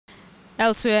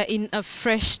Elsewhere, in a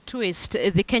fresh twist,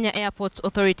 the Kenya Airports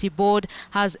Authority Board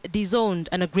has disowned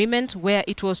an agreement where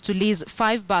it was to lease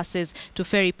 5 buses to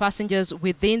ferry passengers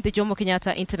within the Jomo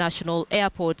Kenyatta International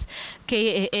Airport.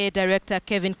 KAA Director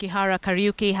Kihara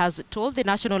Kariuki has told the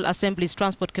National Assembly's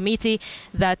Transport Committee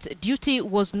that duty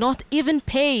was not even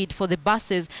paid for the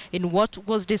buses in what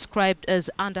was described as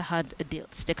underhand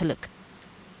deals. Take a look.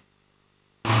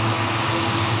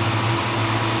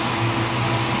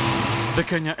 The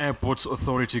Kenya Airports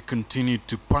Authority continued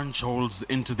to punch holes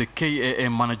into the KAA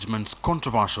management's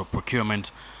controversial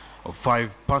procurement of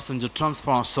 5 passenger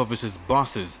transfer services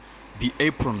buses, the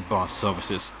apron bus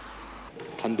services.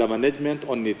 Can the management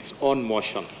on its own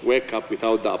motion wake up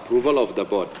without the approval of the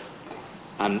board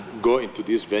and go into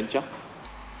this venture?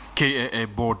 KAA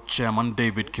Board Chairman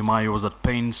David Kimayo was at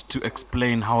pains to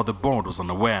explain how the board was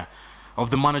unaware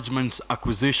of the management's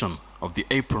acquisition of the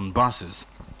apron buses.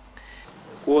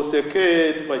 Was the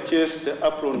KAA to purchase the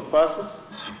apron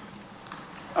buses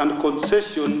and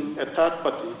concession a third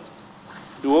party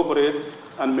to operate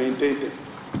and maintain them.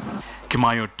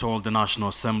 Kimayo told the National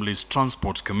Assembly's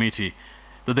Transport Committee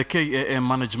that the KAA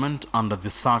management under the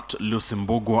sacked Lease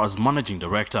as managing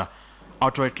director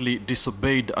outrightly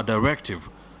disobeyed a directive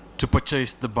to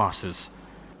purchase the buses.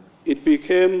 It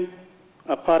became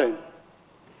apparent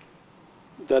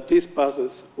that these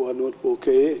buses were not for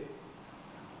KAA.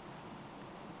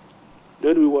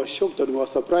 Then we were shocked and we were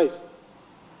surprised.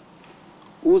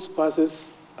 Whose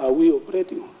buses are we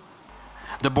operating on?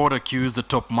 The board accused the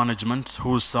top management,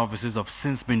 whose services have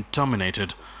since been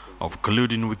terminated, of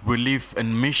colluding with Relief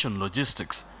and Mission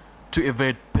Logistics to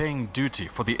evade paying duty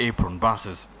for the apron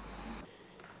buses.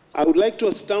 I would like to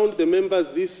astound the members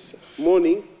this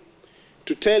morning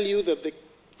to tell you that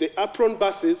the apron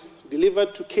buses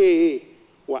delivered to KAA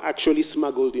were actually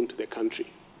smuggled into the country.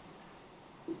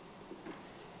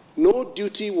 No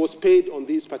duty was paid on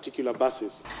these particular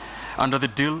buses. Under the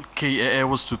deal, KAA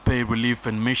was to pay Relief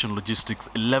and Mission Logistics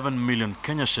 11 million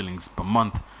Kenya shillings per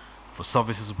month for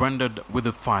services rendered with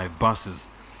the 5 buses.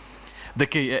 The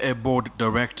KAA board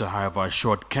director, however,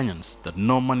 assured Kenyans that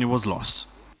no money was lost.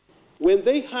 When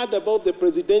they heard about the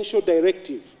presidential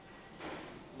directive,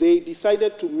 they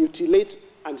decided to mutilate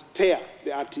and tear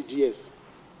the RTGS.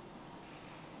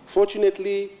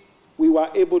 Fortunately, we were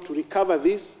able to recover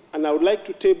this, and I would like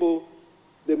to table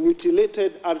the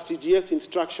mutilated RTGS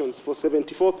instructions for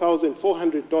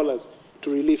 $74,400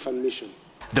 to Relief and Mission.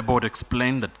 The board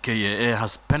explained that KAA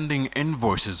has pending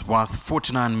invoices worth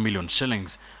 49 million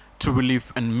shillings to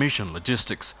Relief and Mission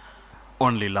Logistics.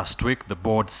 Only last week, the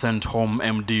board sent home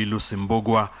MD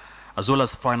Lusimbogwa, as well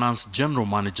as Finance General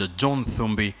Manager John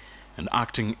Thumbi and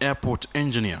Acting Airport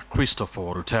Engineer Christopher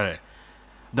Rutere.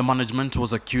 The management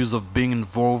was accused of being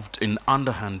involved in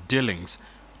underhand dealings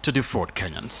to defraud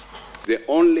Kenyans. The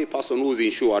only person who is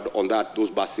insured on those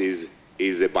buses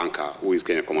is a banker, who is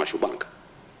Kenya Commercial Bank.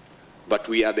 But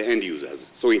we are the end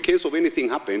users. So in case of anything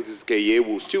happens, KAA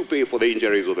will still pay for the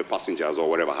injuries of the passengers or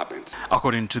whatever happens.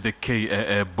 According to the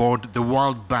KAA board, the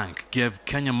World Bank gave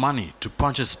Kenya money to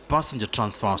purchase passenger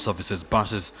transfer services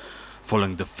buses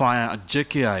following the fire at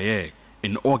JKIA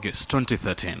in August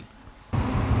 2013.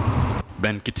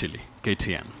 Ben Kitili,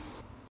 KTN.